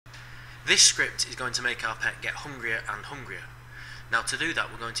This script is going to make our pet get hungrier and hungrier. Now to do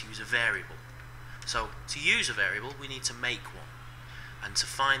that we're going to use a variable. So to use a variable we need to make one. And to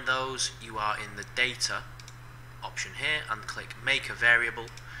find those you are in the data option here and click make a variable,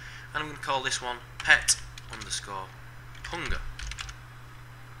 and I'm going to call this one pet underscore hunger.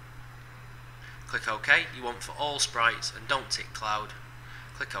 Click OK. You want for all sprites and don't tick cloud.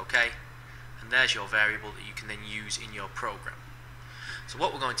 Click OK, and there's your variable that you can then use in your program. So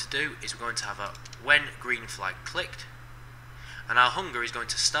what we're going to do is we're going to have a when green flag clicked, and our hunger is going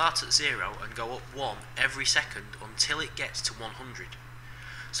to start at 0 and go up 1 every second until it gets to 100.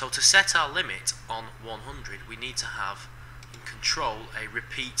 So to set our limit on 100 we need to have in control a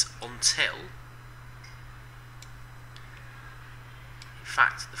repeat until. In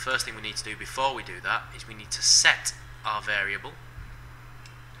fact, the first thing we need to do before we do that is we need to set our variable,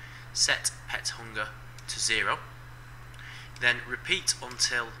 set pet hunger to 0, then repeat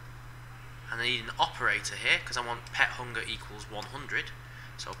until, and I need an operator here because I want pet hunger equals 100.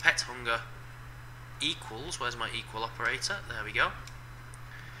 So pet hunger equals, where's my equal operator? There we go.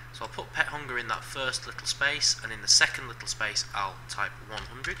 So I'll put pet hunger in that first little space, and in the second little space I'll type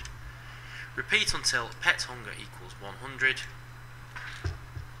 100. Repeat until pet hunger equals 100.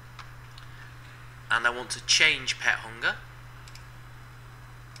 And I want to change pet hunger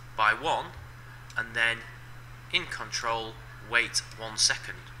by 1, and then in control wait 1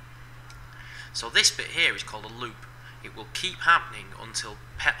 second. So this bit here is called a loop. It will keep happening until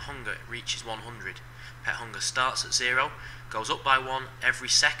pet hunger reaches 100. Pet hunger starts at 0, goes up by 1 every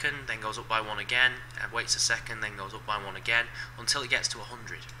second, then goes up by 1 again, and waits a second, then goes up by 1 again, until it gets to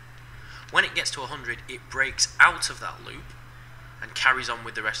 100. When it gets to 100, it breaks out of that loop and carries on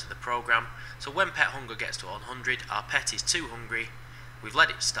with the rest of the program. So when pet hunger gets to 100, our pet is too hungry, we've let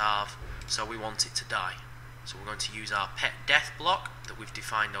it starve, so we want it to die. So we're going to use our pet death block that we've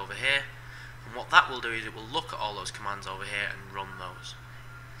defined over here, and what that will do is it will look at all those commands over here and run those.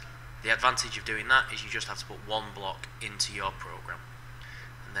 The advantage of doing that is you just have to put one block into your program.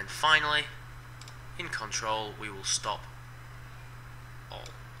 And then finally, in control, we will stop all.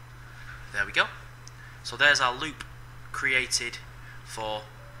 There we go. So there's our loop created for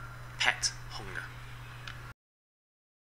pet hunger.